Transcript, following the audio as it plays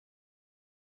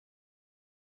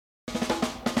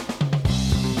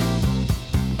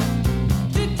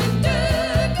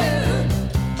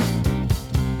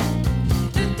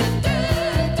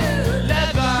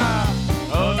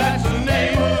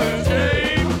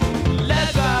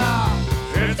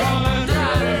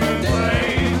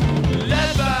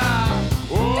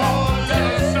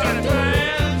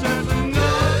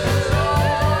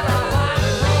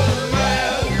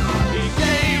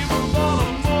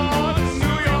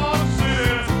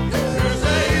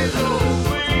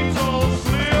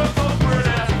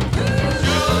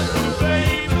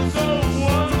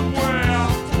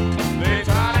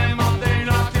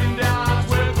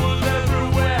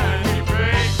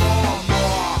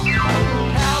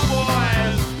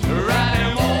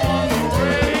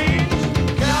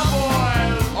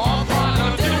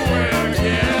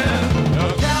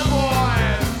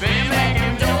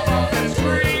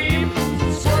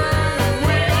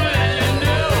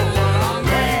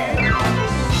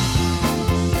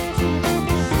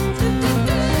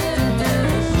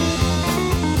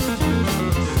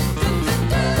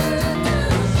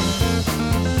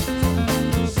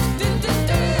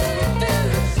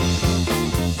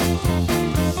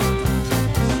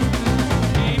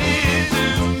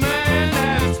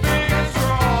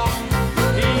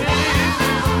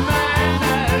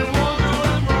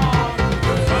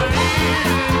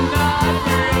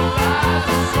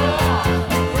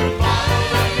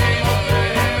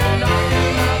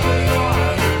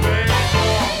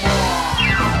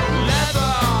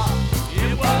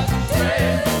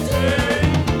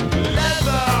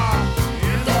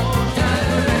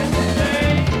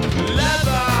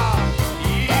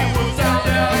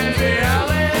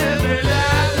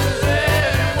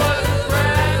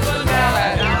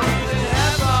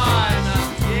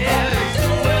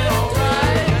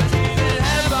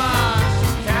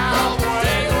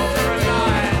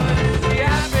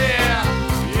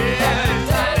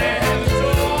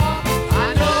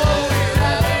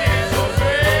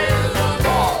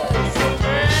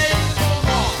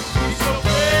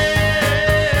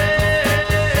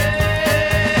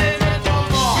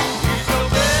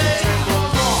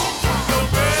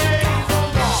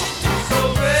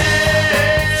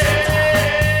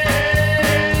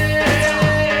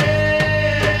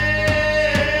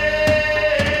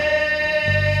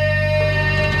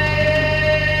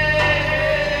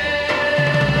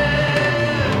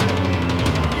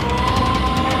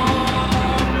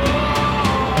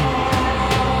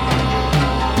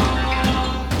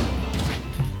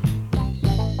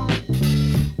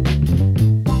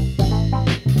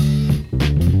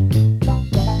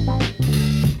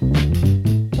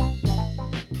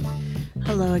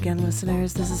again,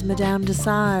 listeners. This is Madame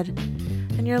Desaad,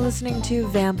 and you're listening to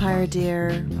Vampire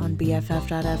Deer on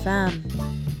BFF.FM,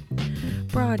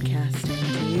 broadcasting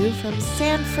to you from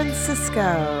San Francisco.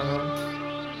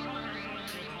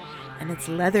 And it's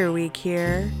Leather Week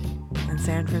here in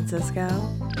San Francisco.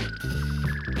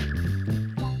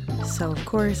 So, of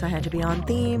course, I had to be on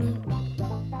theme.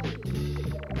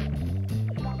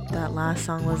 That last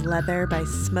song was Leather by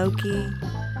Smokey.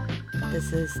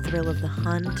 This is Thrill of the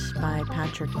Hunt by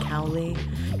Patrick Cowley.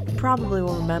 You probably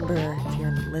will remember, if you're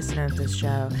a listener of this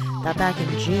show, that back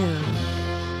in June,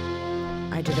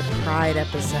 I did a Pride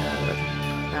episode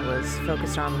that was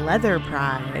focused on leather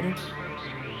pride.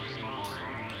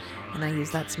 And I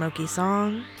used that Smokey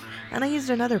song, and I used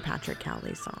another Patrick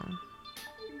Cowley song.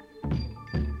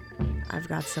 I've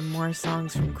got some more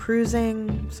songs from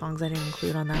Cruising, songs I didn't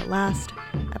include on that last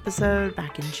episode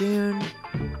back in June.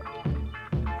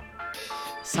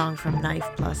 Song from Knife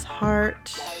Plus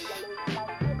Heart,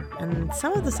 and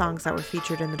some of the songs that were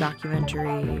featured in the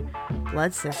documentary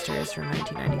Blood Sisters from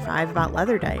 1995 about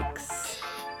leather dykes.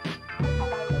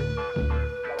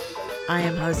 I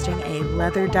am hosting a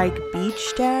Leather Dyke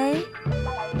Beach Day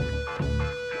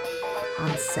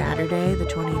on Saturday the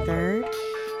 23rd.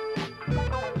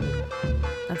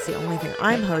 That's the only thing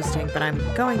I'm hosting, but I'm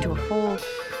going to a whole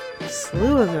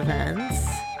slew of events.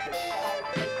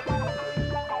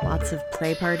 Lots of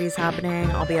play parties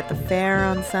happening. I'll be at the fair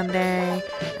on Sunday,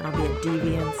 and I'll be at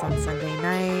Deviants on Sunday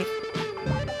night.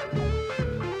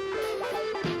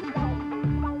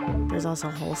 There's also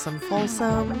Wholesome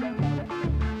Folsom,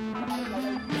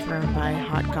 thrown by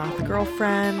Hot Goth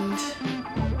Girlfriend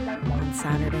on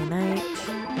Saturday night.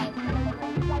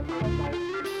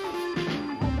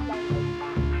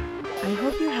 I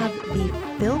hope you have the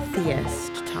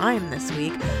filthiest time this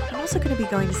week. I'm also going to be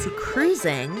going to see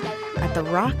Cruising at the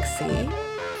Roxy,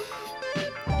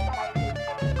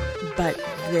 but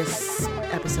this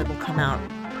episode will come out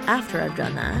after I've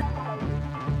done that.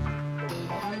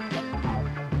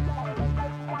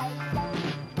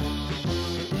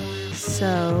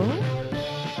 So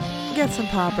get some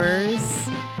poppers,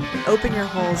 open your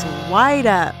holes wide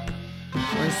up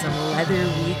for some Leather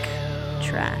Week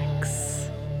tracks.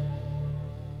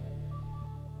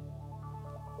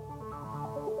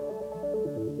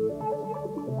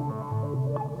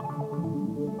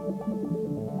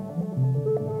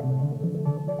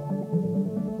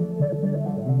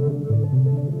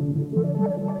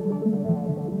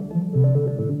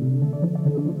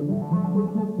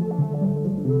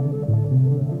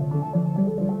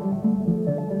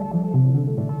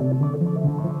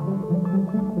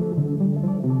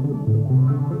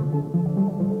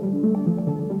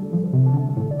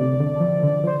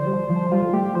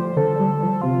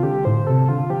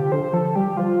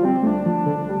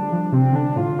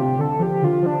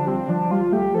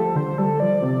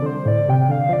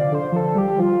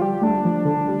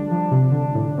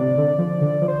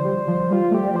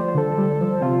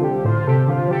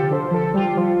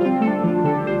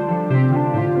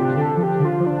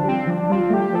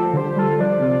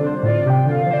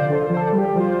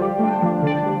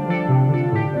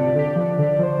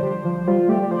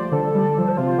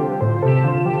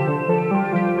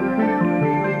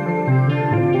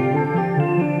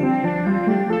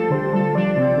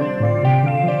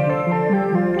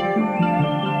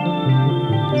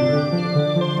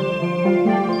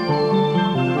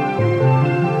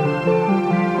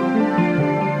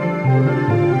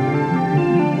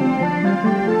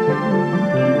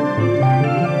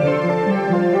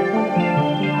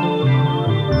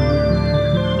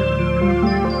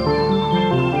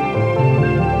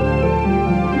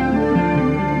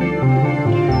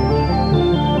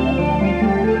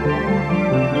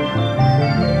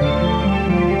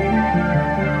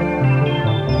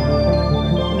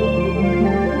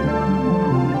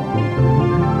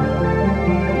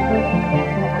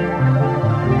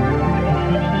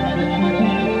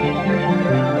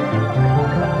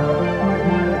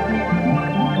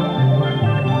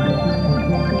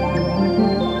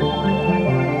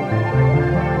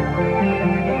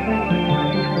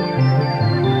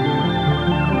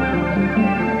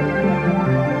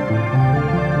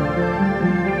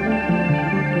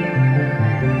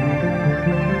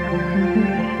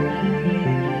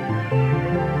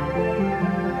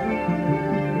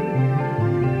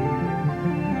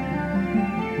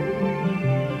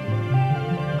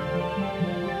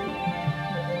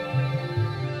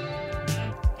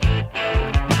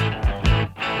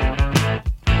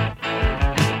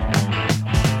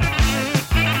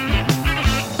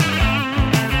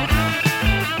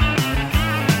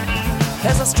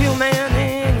 There's a steel man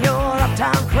in your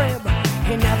uptown crib.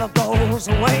 He never goes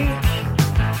away.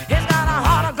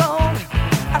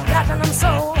 platinum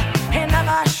soul, he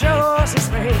never shows his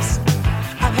face.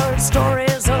 I've heard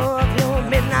stories of your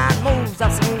midnight moves,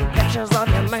 I've seen pictures of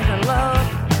you making love.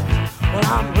 Well,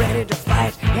 I'm ready to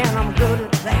fight, and I'm good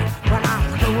at that. When I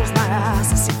close my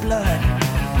eyes, I see blood.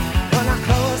 When I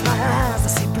close my eyes,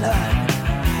 I see blood.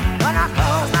 When I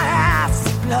close my eyes, I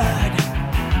see blood.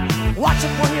 Watch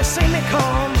it when you see me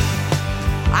come.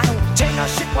 I don't take no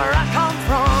shit where I come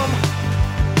from.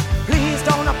 Please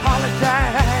don't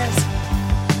apologize.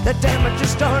 The damage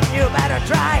is done, you better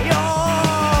dry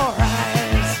your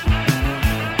eyes.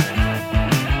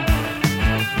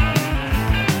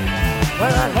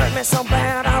 Well, it hurt me so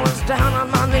bad I was down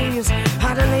on my knees.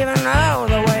 I didn't even know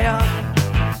the way up.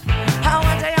 I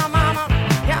went to your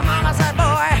mama said,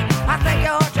 boy, I think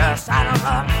you're just out of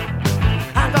luck.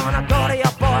 I'm gonna go to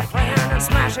your boyfriend and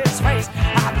smash his face.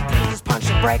 I'll be please punch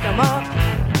and break him up.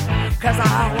 Cause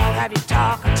I won't have you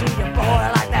talking to your boy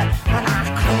like that. When I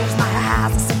close my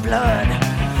eyes, I see blood.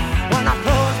 When I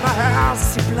close my eyes, I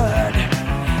see blood.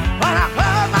 When I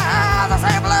close my eyes, I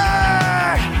see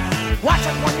blood. Watch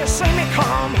it when you see me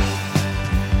come.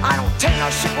 I don't take no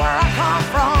shit where I come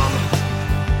from.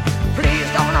 Please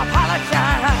don't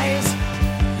apologize.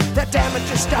 The damage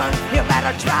is done, you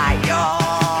better dry your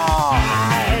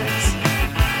eyes.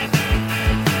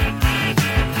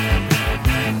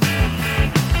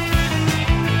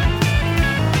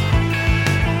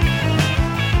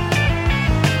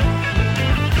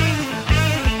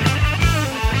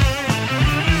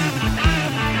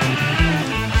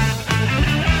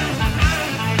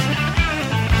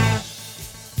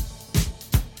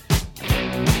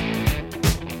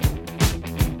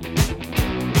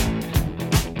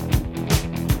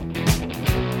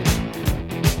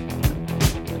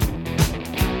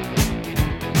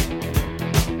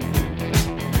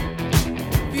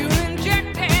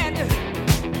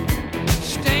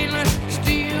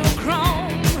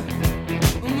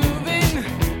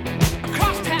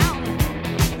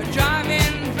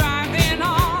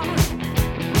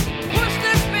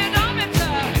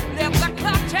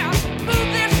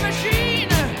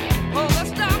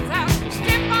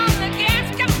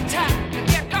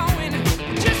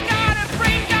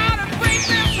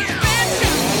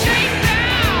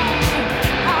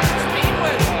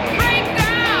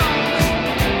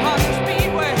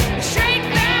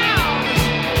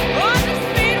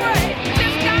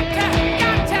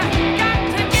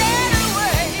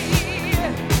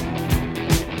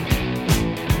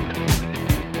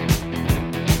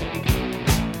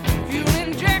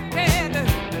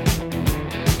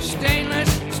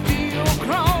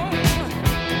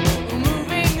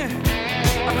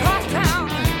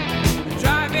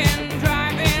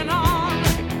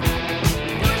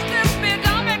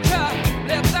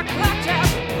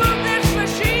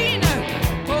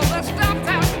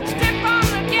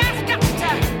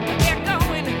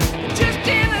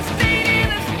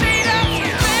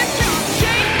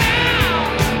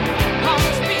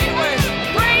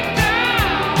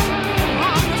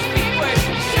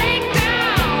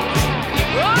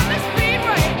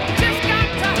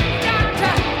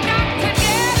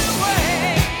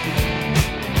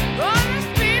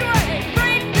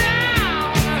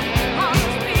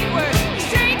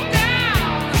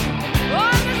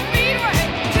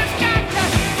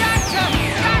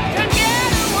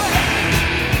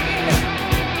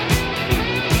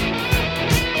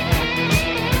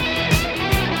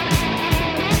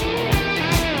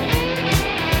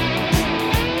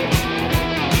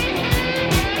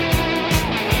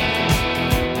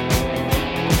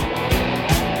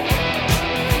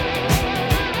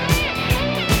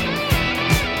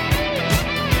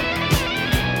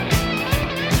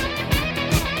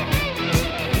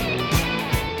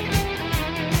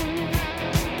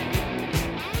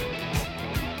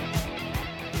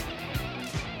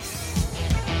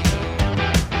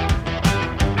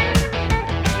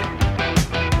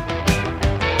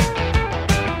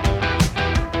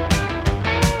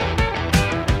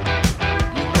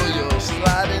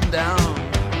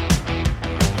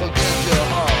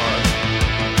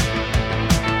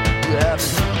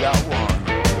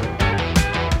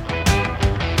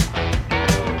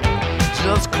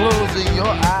 closing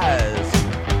your eyes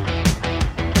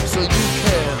so you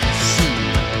can see.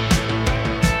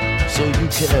 So you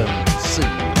can see.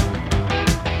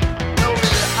 No,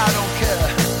 baby, I don't care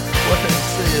what they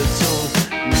say, it's so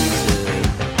easy.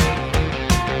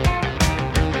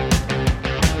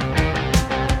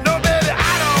 No, baby,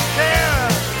 I don't care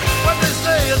what they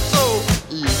say, it's so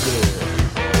easy.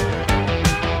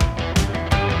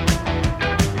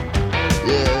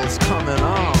 Yeah, it's coming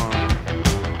on.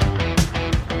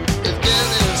 It's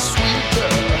getting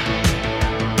sweeter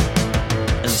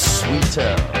and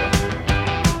sweeter.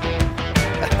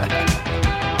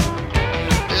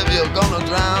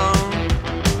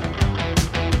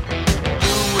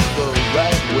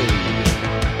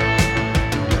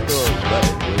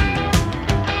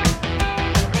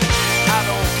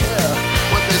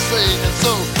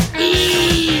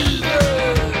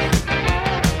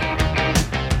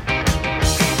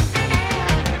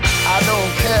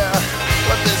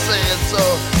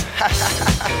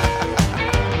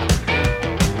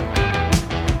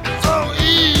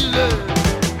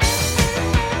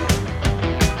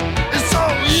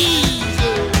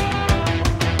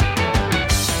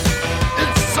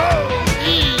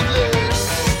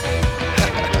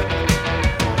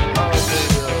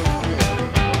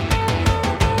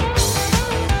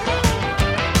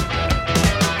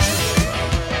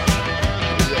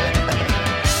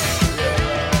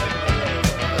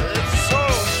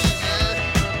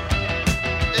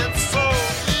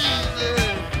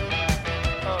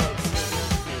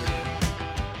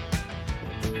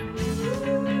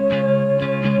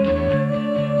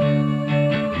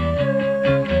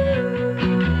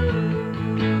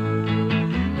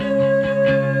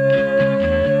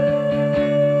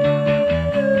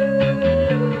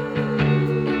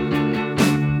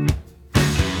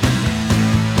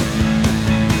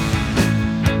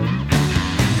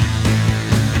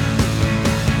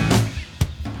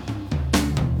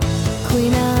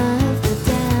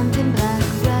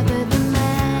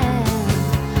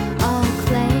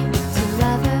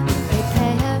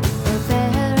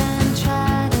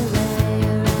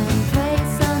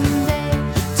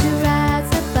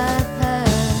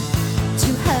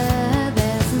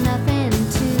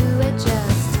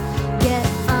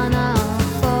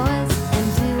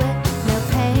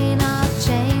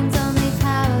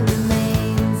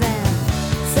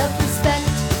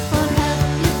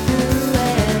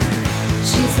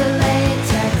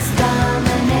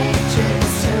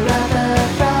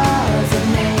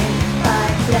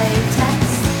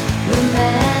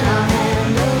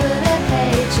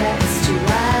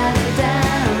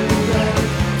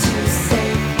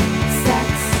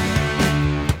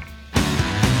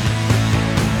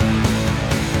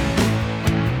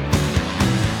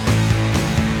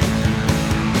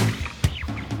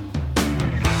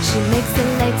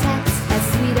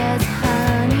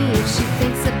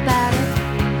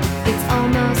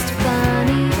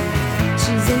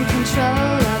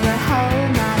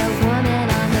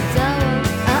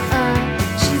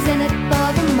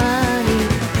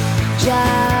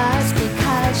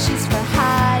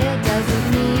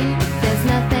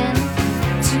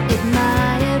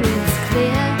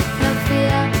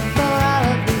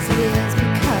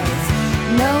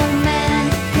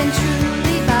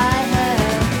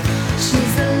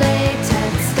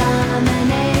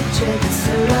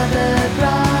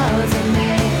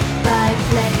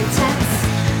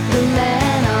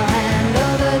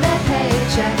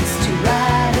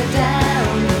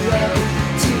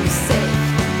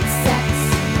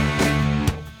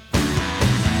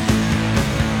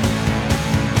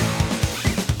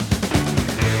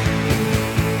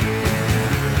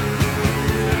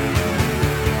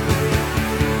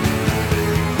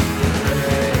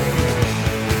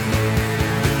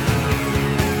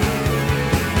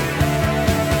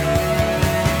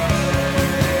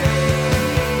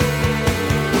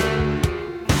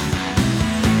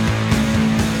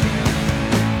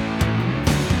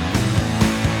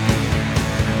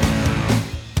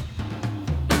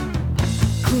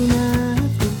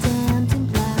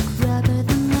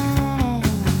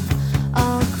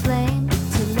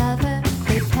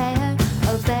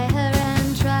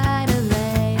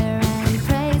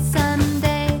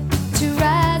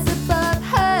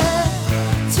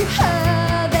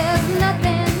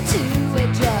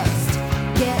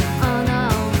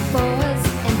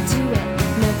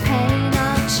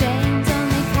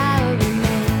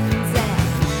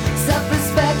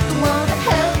 Self-respect won't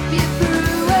help you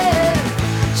through it.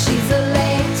 She's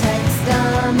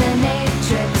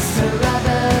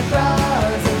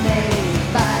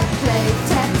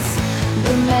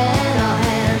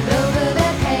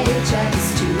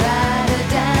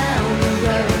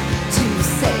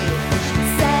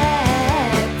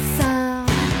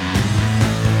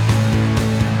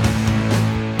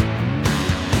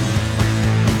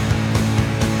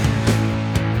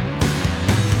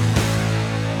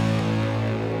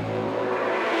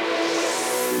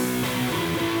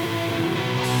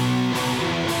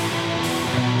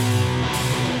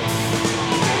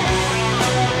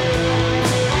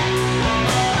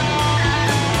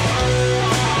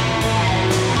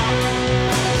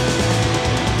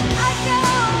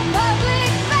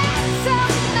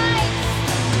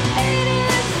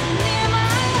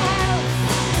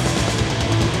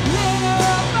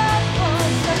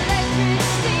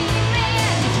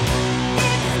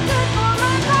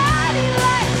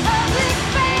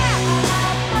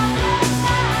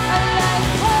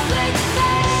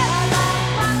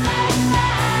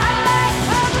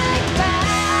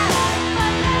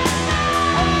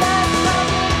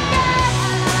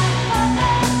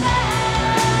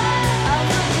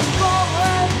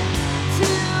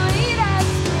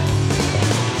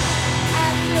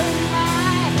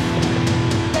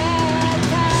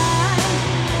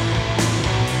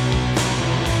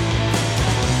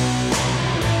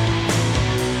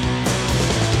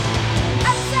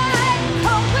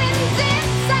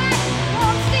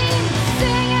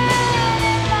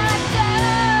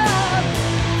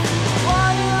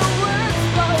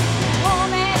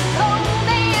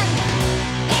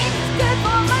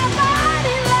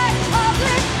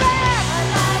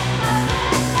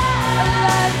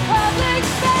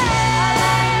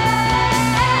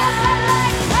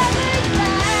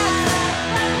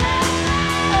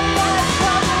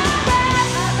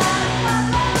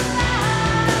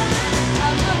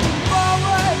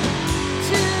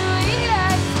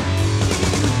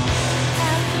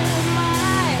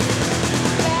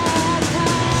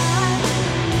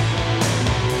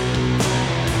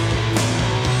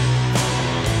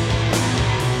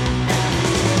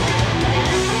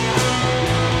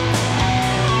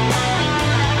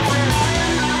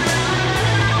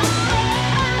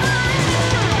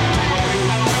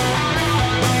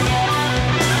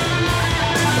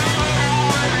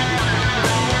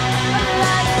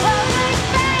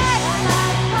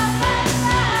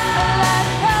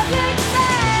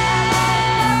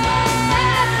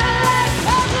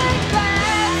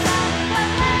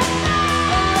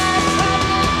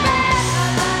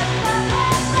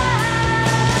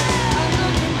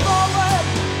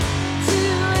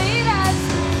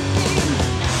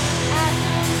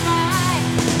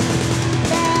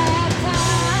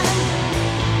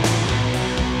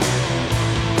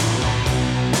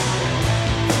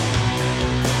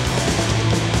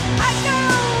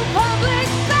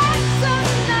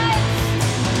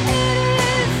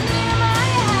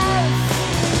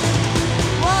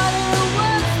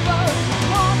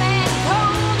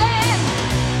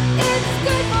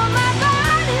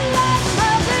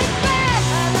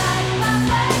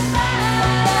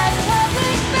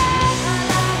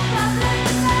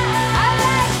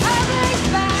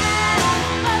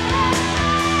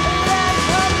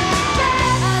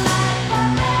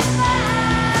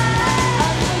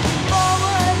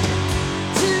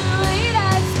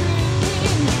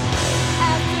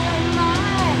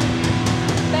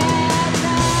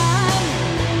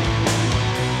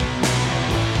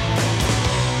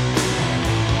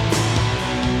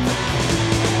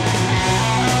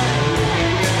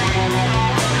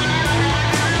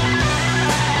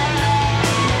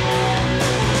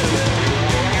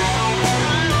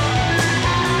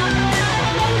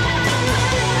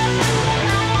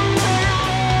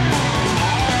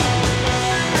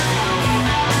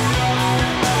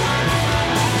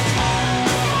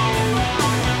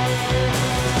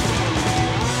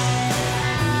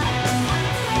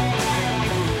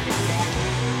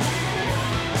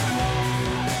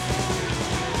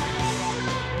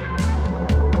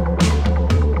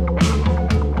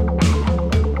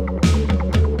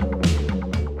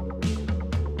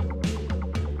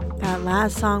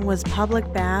Last song was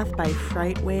Public Bath by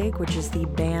Frightwig, which is the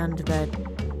band that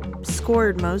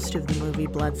scored most of the movie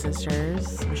Blood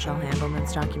Sisters, Michelle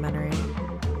Handelman's documentary.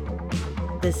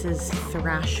 This is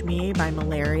Thrash Me by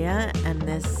Malaria, and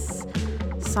this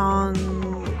song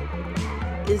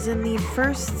is in the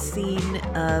first scene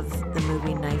of the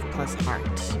movie Knife Plus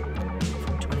Heart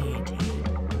from 2018.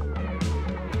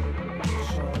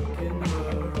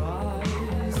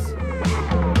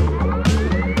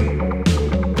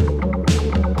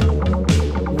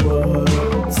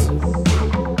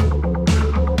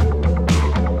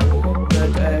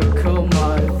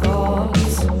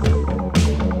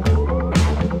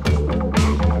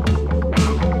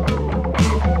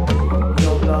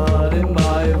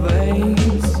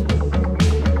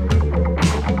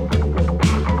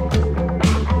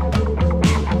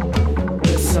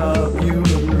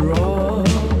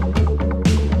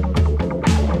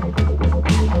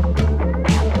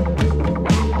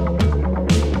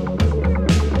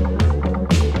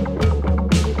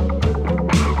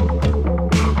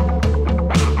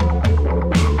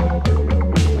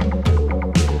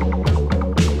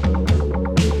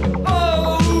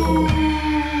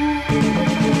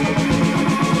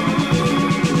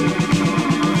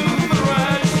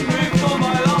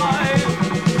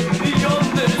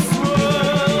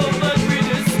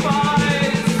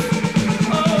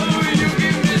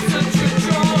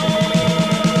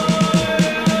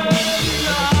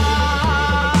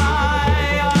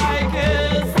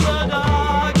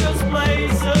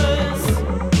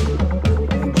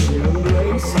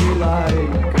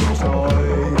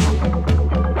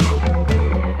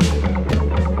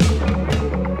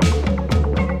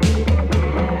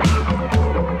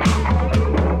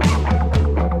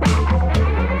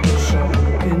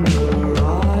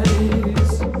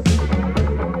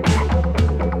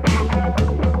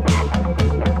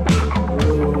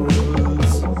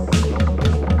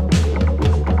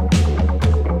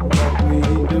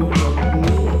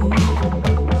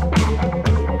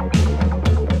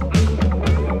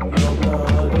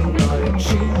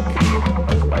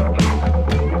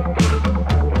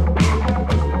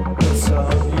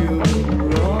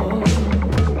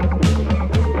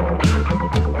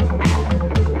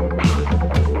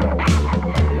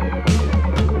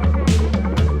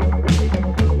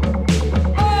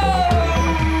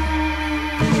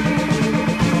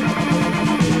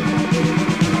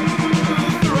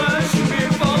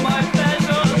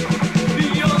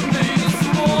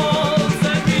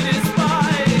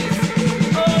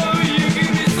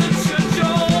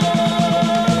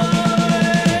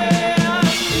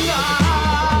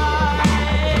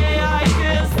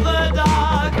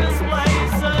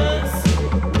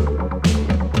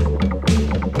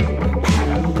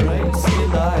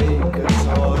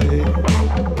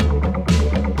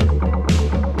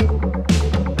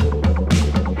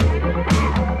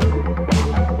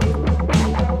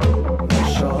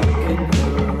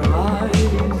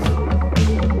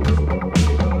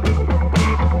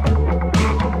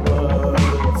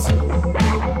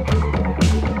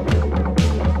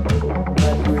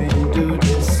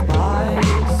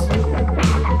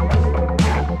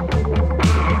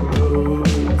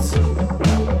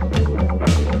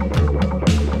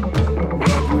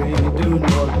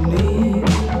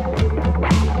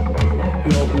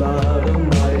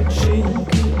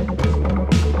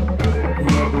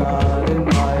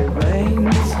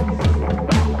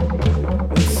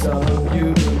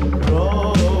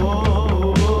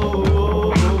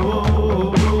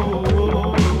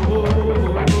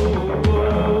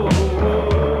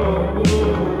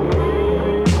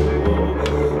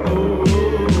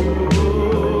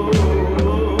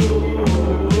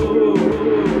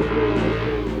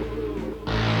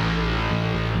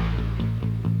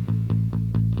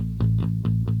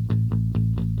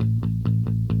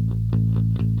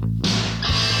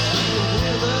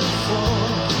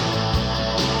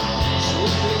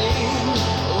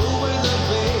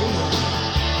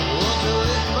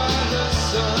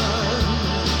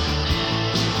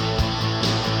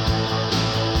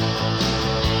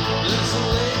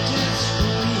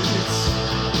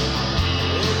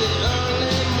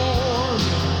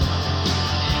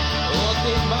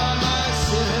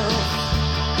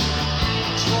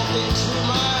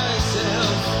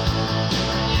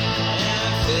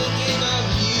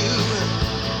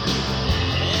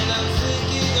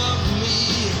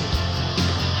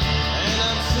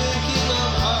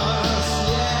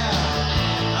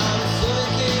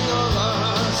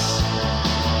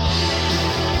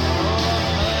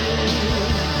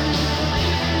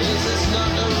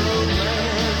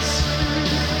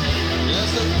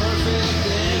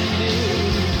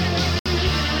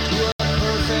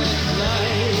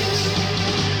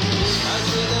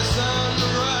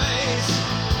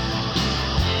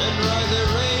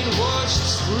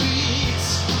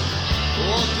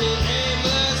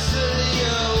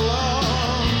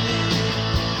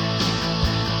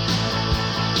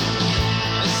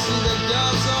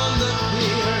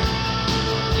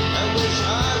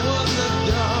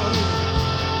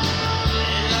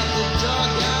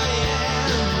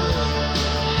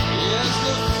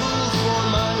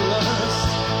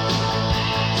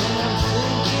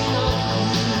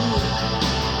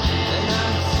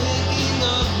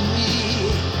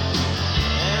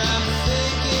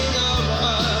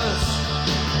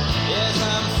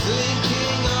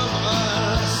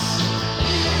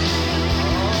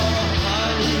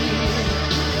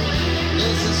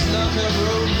 not a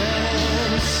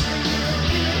romance.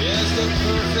 Yes, the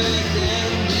perfect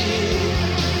ending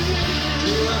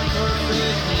to a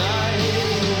perfect night.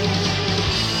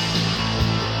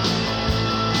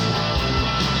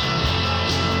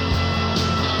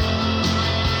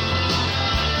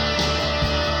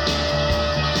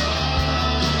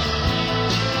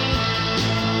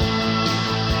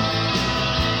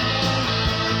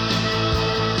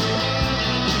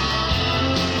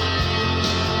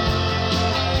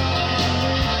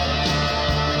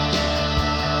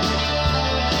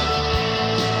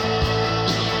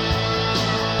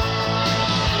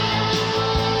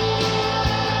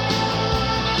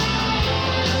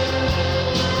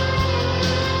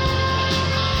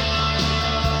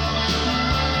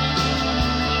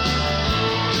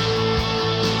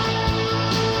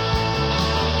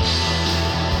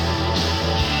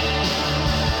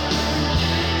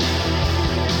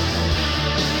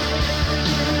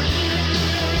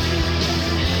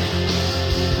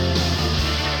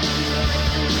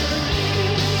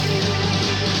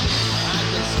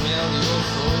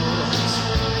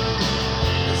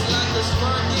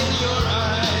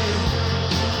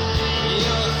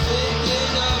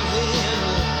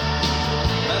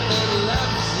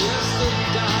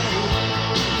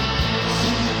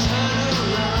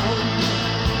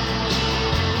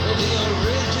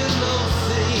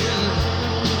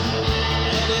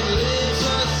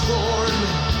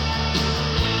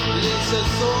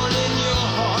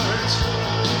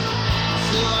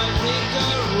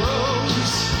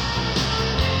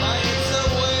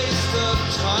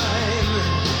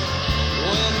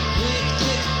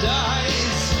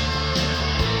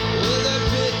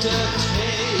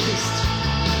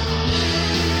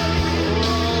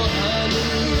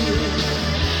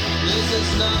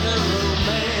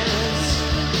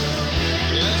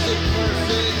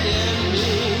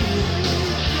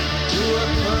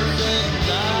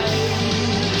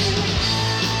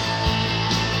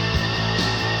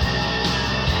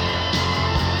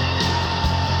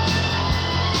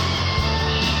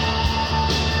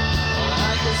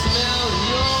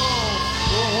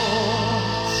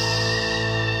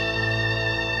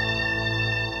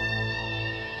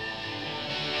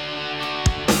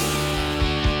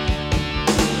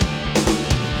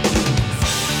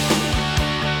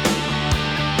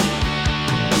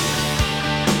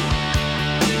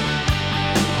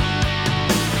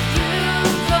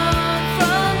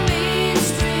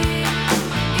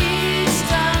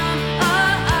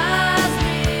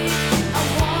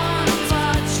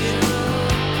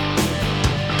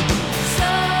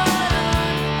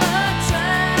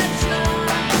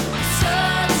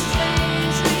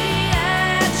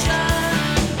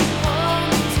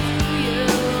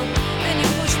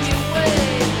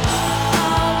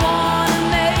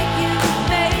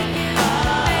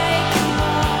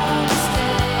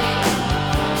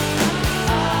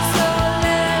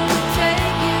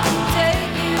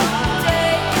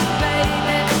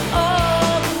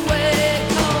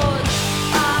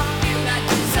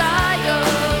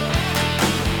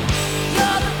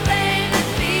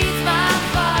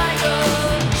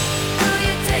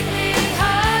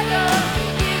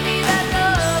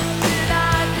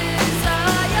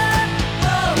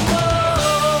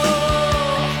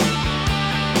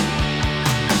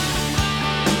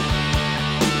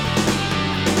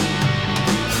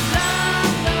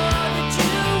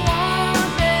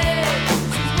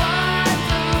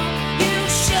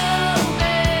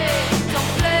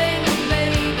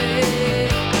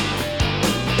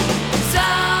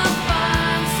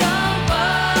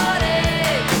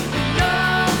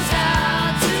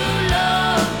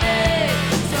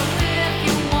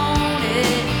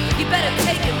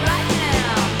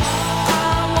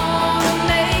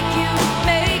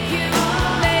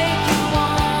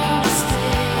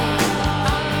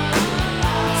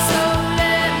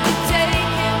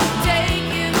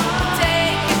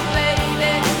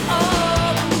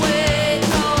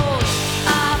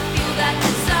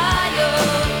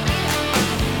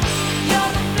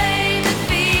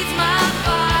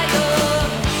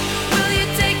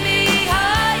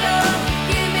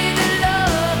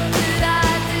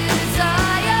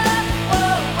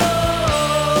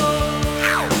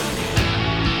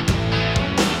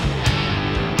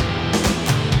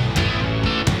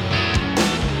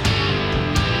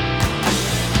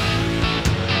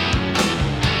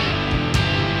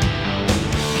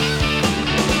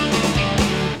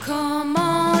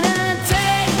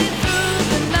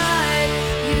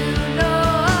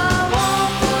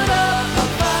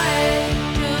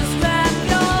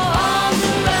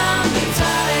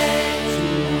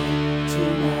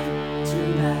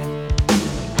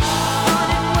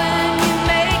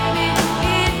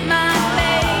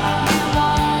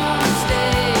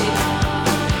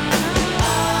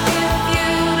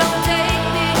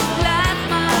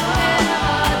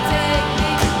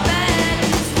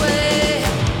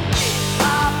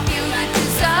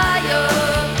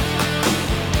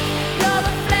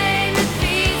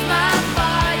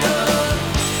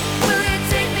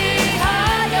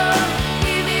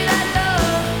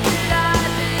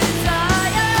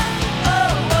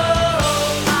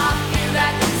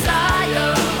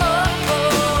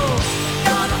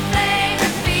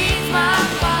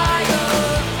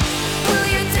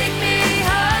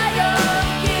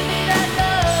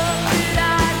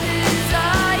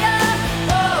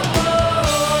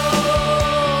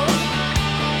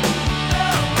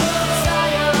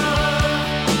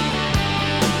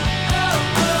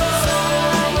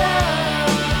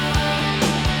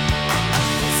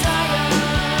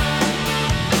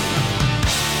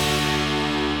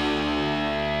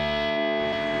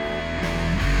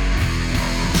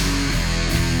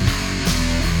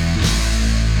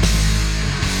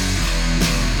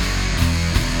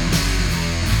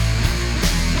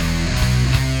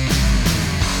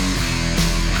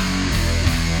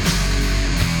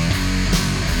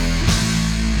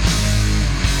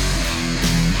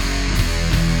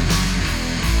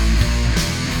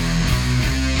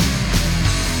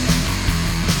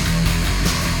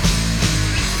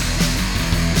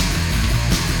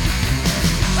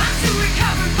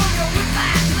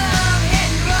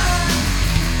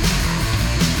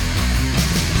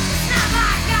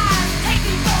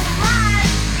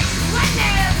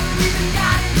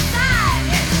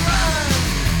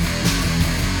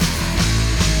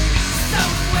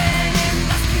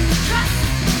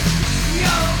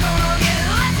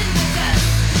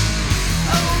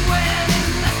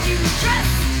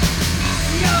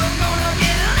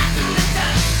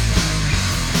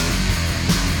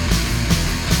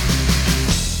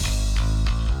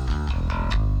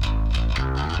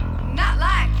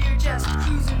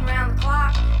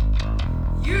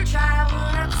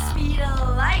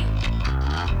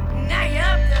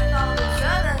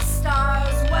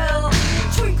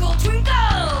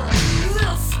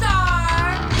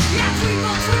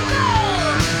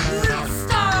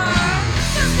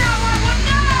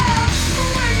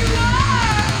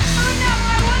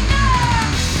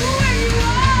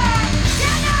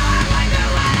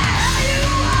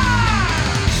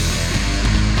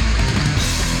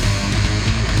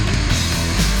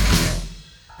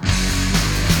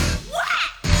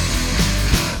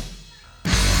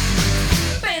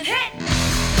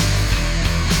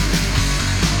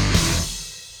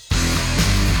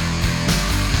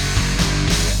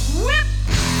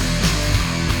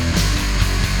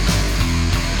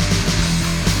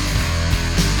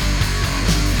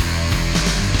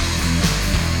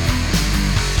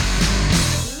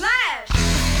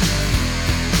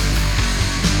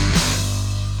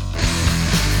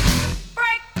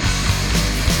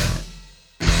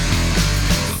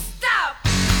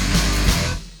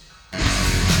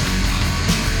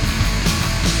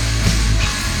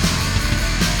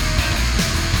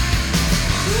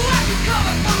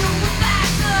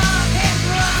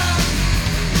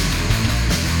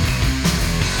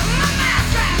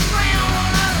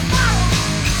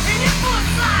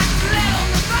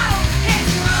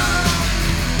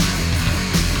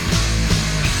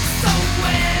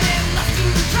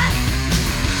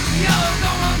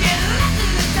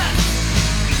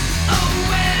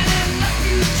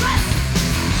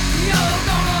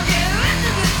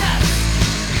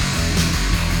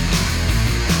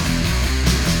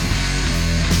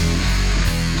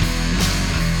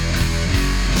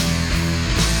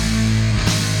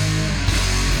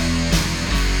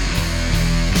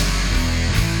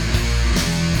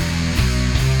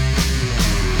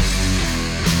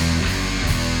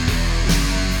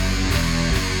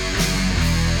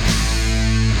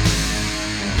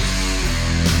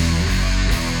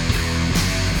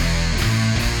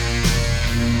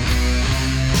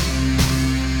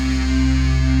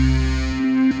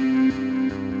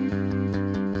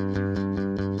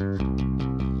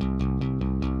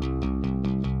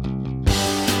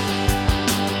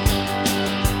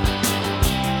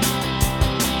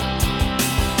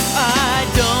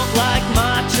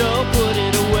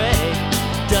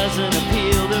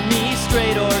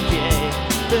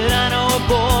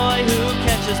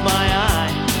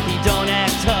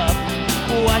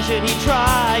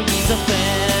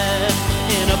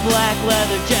 black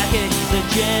leather jacket, he's a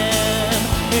gem.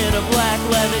 In a black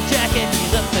leather jacket,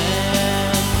 he's a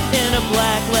fan. In a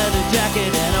black leather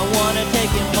jacket, and I wanna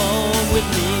take him home with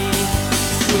me.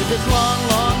 With his long,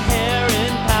 long hair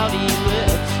and pouty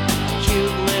lips,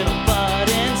 cute little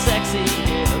butt and sexy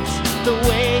hips. The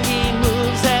way he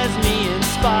moves has me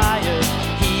inspired.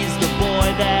 He's the boy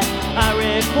that I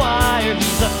require.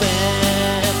 He's a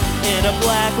fan. In a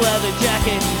black leather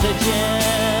jacket, he's a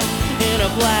gem. In a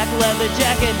black leather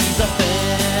jacket, he's a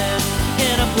fan.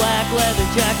 In a black leather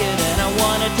jacket, and I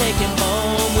wanna take him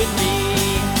home with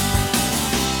me.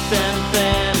 Fan,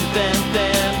 fan, fan,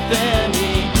 fan,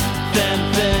 fanny. Fan,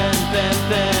 fan, fan,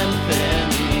 fan,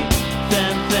 fanny.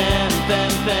 Fan, fan,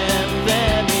 fan, fan,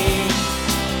 fanny.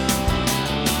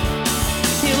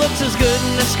 He looks as good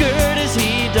in a skirt as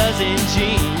he does in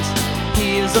jeans.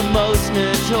 He is the most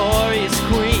notorious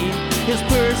queen. His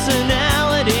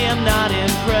personality, I'm not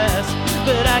impressed,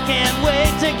 but I can't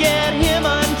wait to get him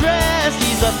undressed.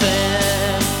 He's a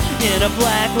fan. In a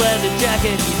black leather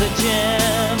jacket, he's a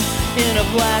gem. In a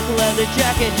black leather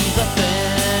jacket, he's a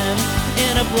fan.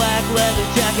 In a black leather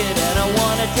jacket, and I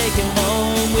wanna take him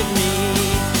home with me.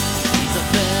 He's a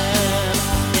fan.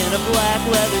 In a black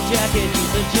leather jacket,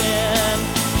 he's a gem.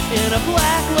 In a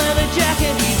black leather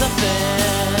jacket, he's a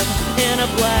fan. In a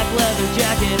black leather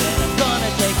jacket, and I'm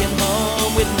gonna take him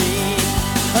home with me.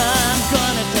 I'm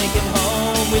gonna take him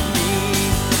home with me.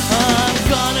 I'm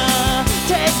gonna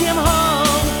take him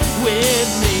home with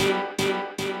me.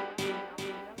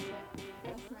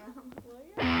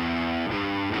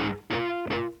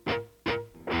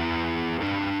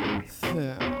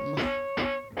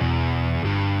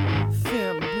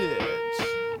 Femme bitch.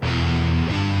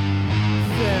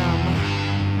 Femme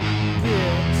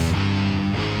bitch.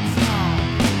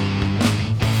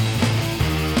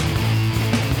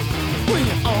 When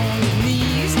you're on your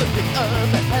knees looking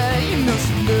up at her, you know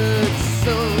she looks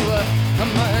so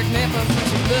magnificent.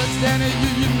 She looks down at you,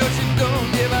 you know she don't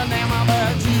give a damn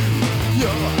about you.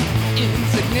 You're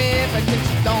insignificant,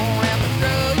 you don't have to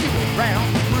throw you around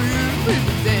the room.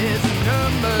 People there's a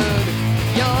number.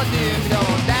 Your din's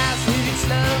gonna die sweet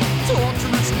slow,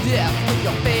 torturous death with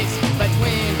your face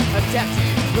between her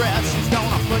tattooed breasts. She's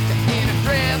gonna put you in a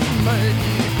dress and make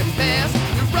you confess.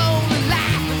 Your rolling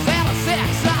life without a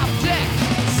sex object.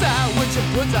 Side which you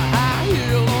put a high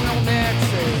heel on your neck.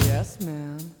 Say yes,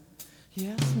 ma'am.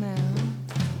 Yes, ma'am.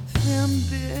 Femme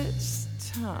bitch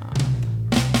time.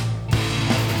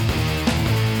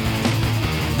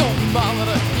 Don't bother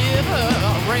to give her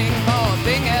a ring for a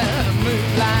finger. To move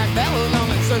like that will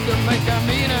only serve to make her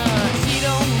meaner. She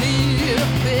don't need a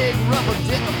big rubber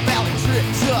dick or valley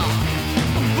tricks.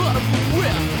 But a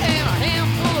whip and a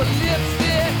handful of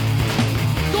lipstick.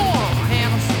 Go on,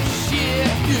 handle some shit.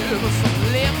 Give her some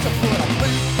lip to put a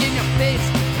boot in your face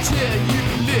till you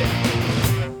lick.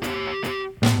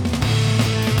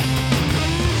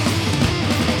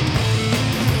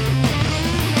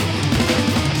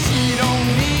 She don't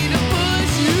need to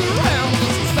push you around.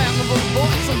 Just a fashionable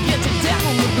voice will get you down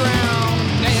on the ground.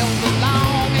 Nails are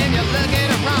long and you're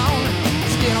looking around.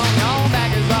 Skin on your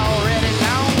back is already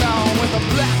long gone. With a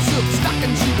black silk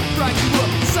stocking, she can bright you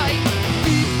up in sight.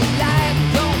 Keep the light,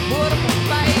 don't put up a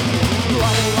fight.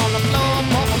 Roll on the floor,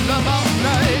 pour some love all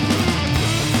night.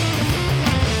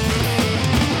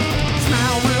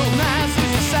 Smile real nice when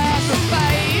you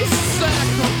sacrifice.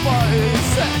 Sacrifice,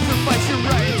 sacrifice your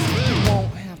rights. You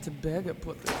won't have to beg her,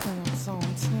 put the clamps on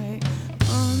tight.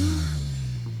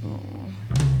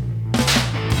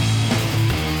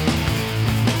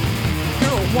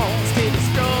 Girl wants to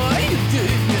destroy your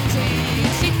dignity.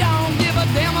 She don't give a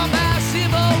damn about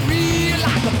chivalry.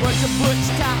 Like a bunch of butch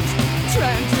cops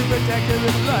trying to protect her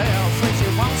at last. When she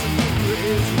wants to do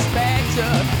is respect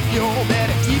you. You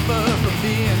better keep her from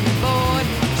being bored.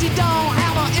 She don't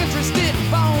have an interested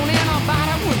bone in her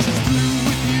body. When she's through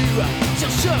with you,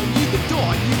 she'll show you the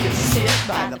door. You can sit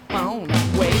by the phone and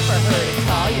wait for her to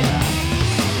call you.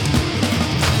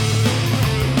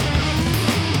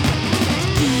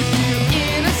 Keep you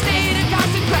in a state of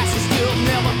constant crisis. Still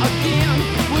never again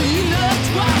will you look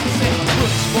twice. And the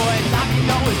push boy top you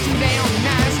know is too damn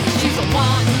nice. She's the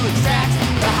one who extracts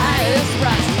the highest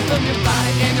price from your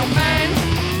body and your mind.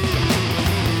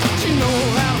 She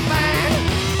knows how to find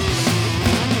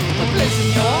a place in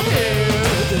your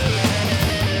head.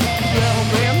 Well,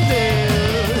 damn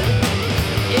dead.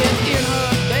 Yeah.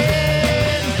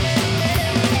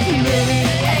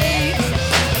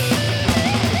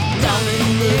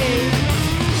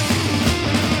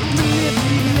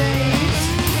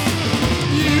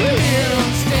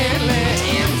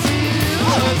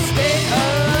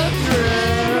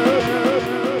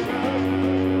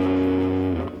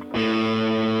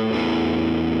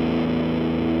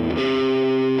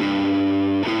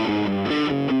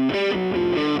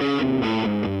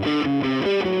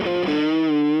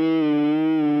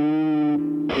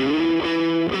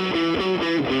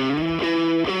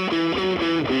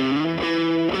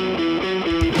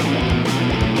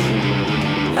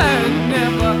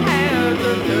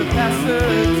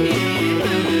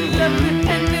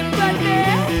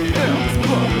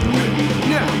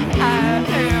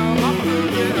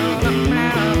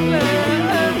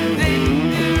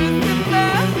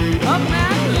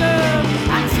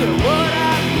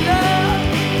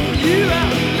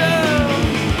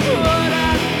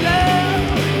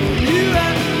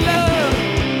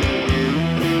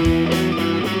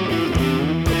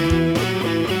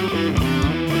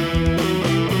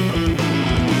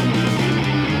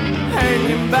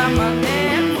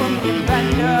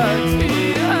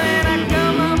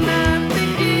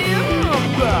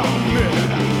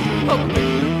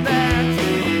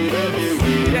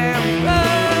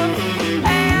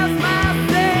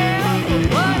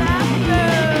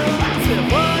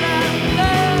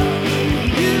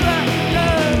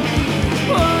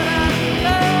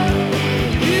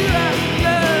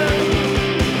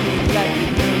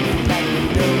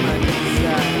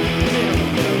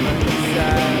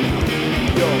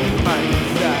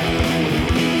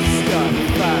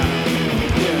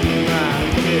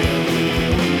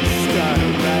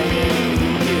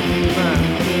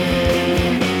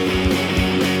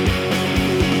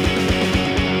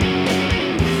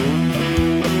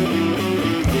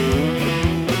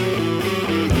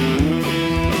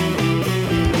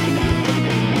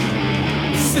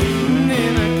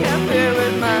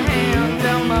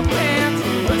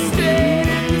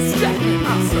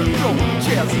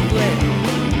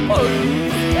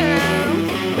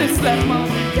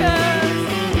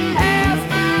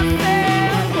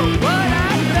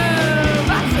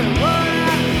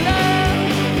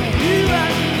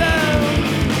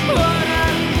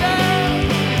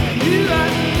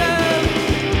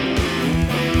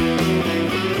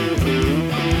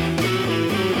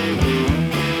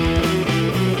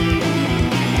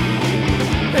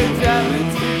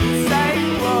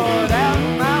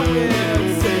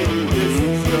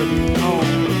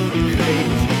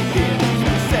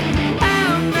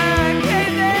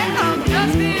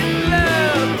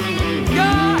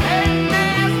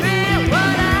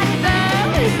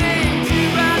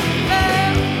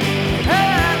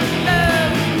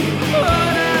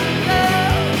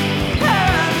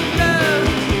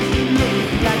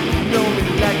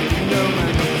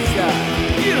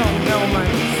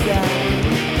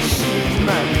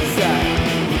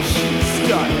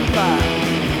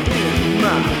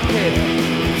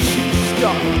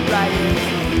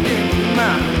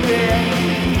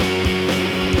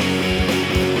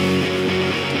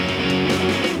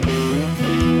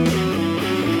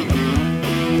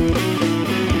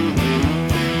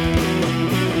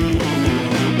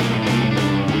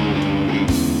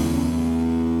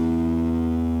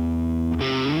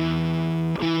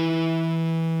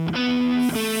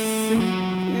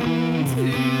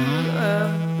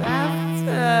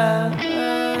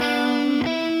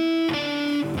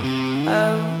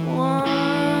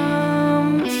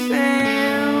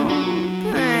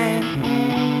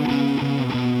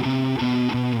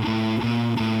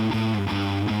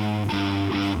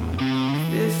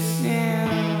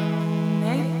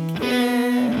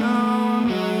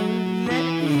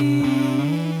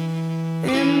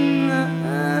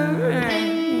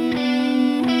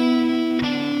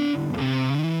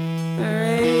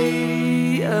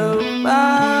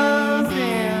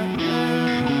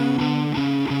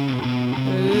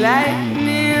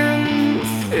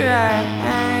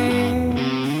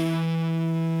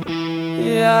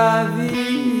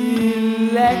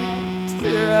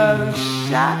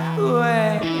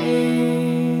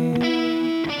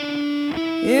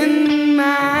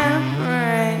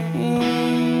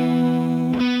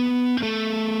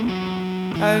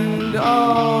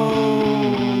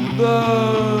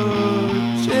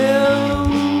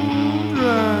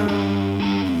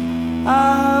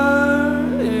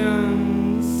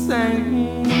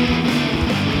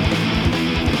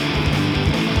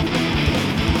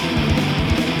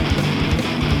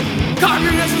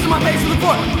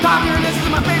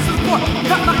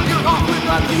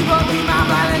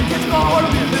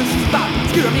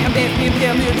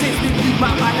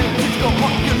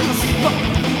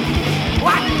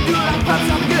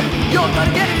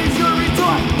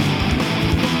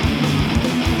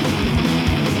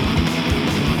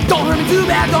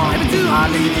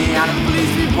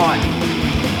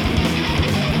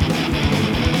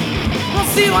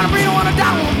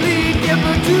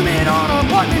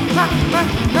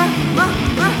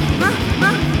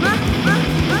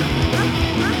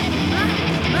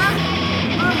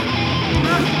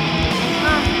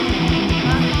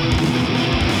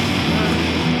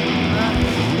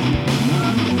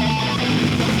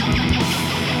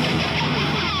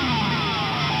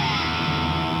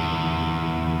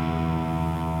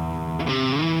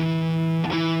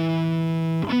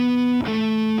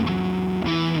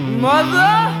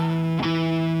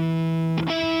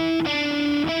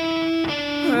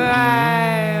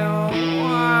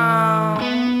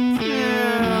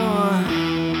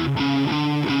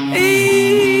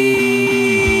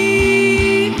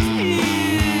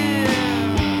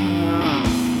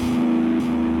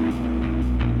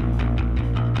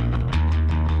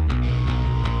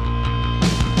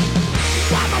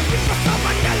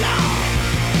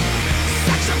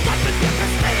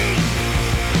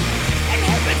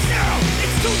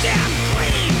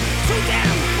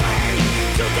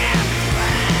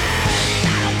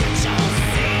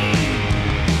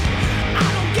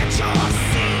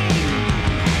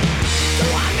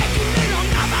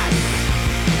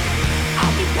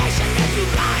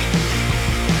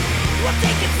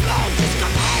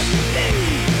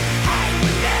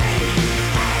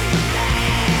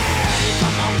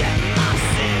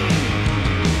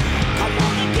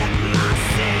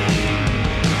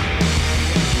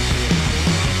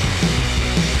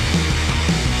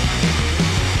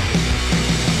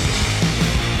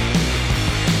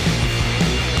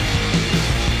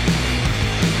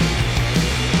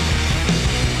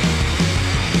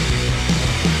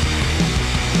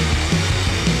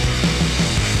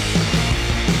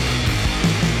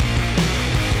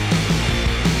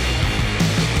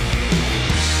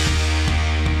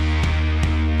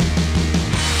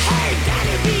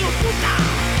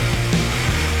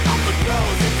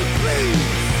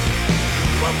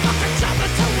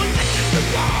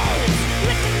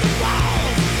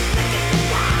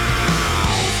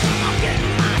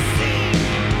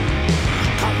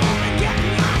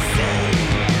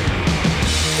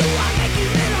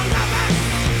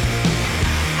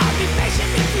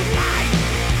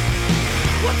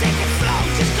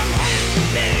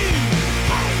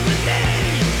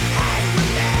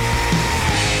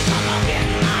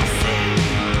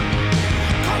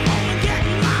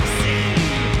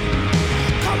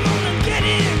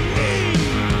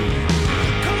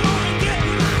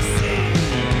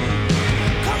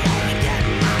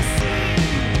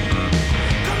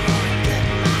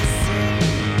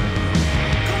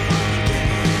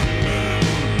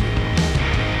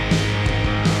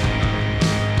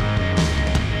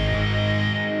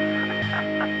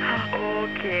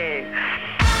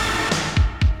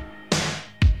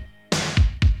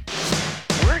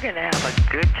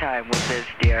 time with this,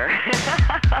 dear.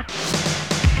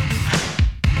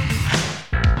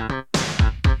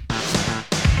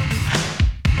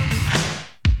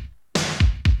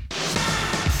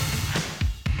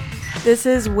 This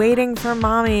is Waiting for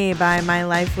Mommy by My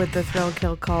Life with the Thrill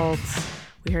Kill Cults.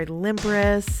 We heard Limp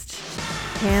Wrist,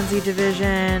 Pansy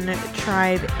Division,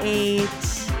 Tribe 8,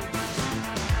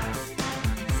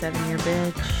 7 Year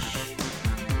Bitch.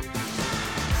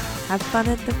 Have fun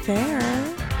at the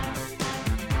fair.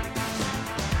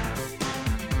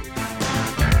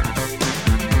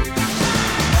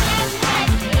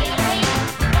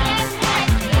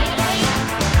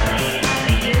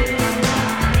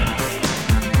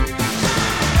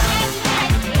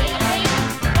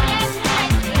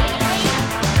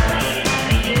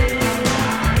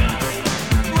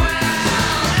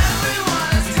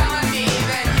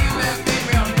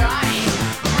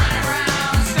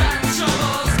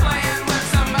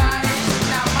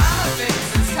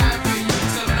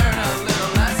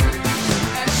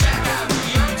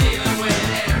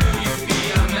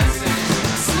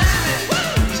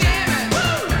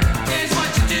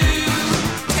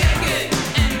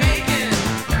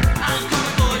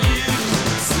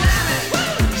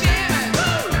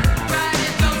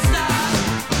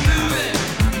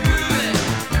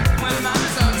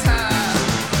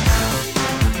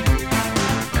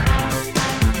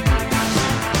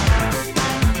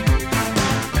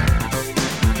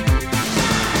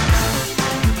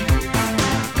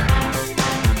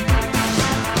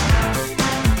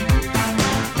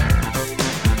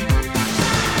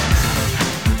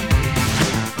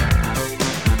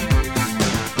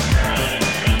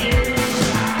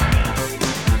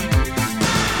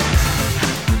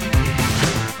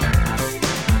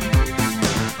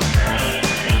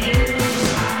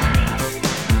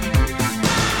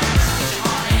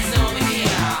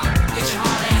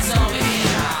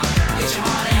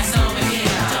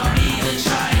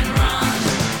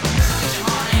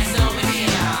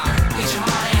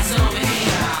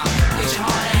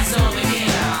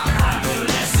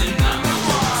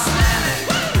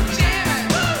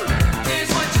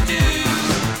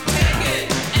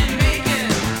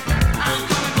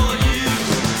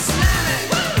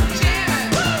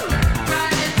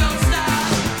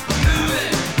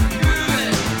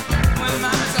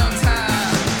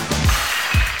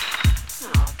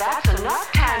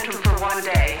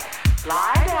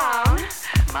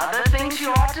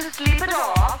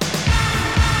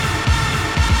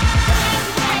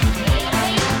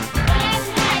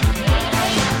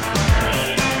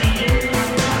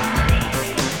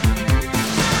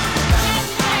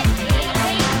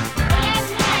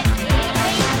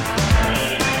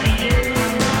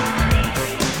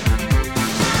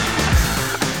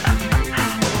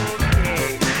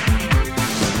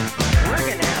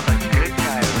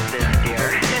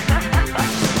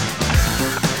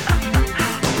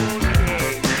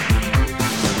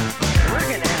 We're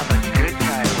gonna have a good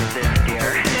time with this, dear.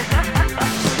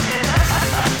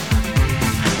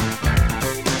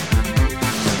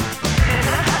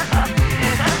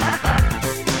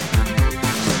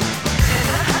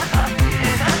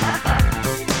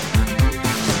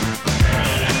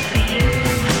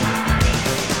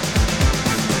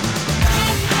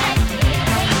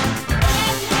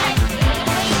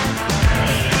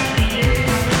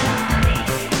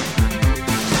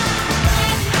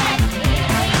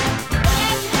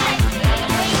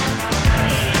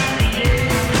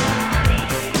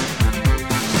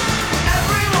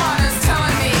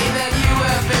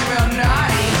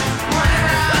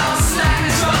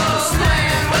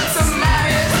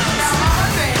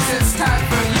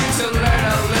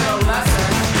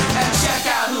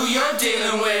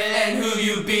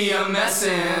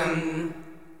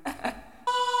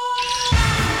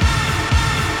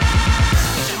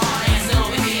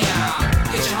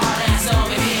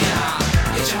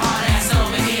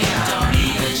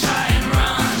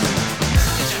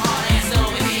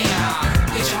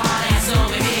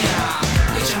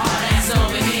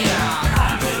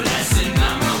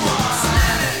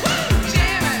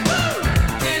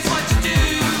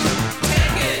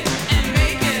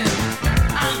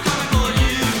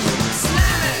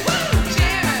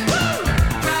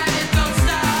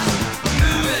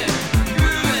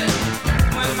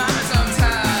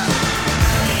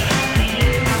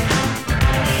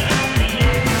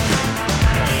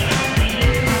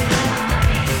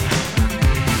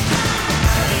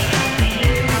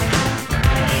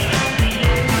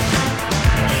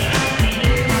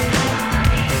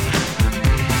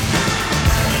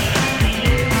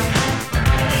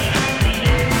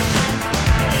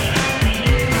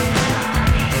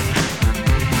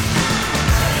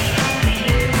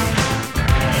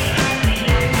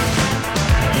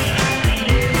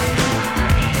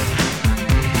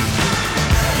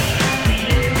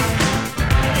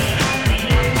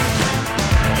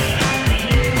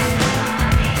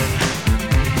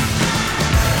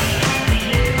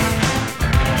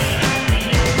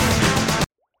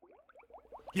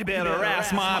 You better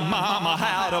ask my mama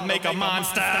how to make a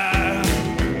monster.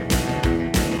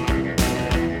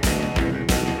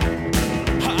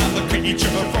 I'm a creature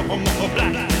from a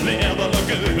black leather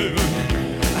lagoon.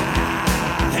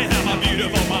 I am a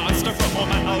beautiful monster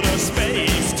from outer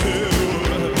space too.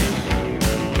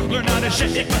 Learn how to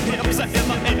shake my hips in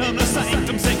the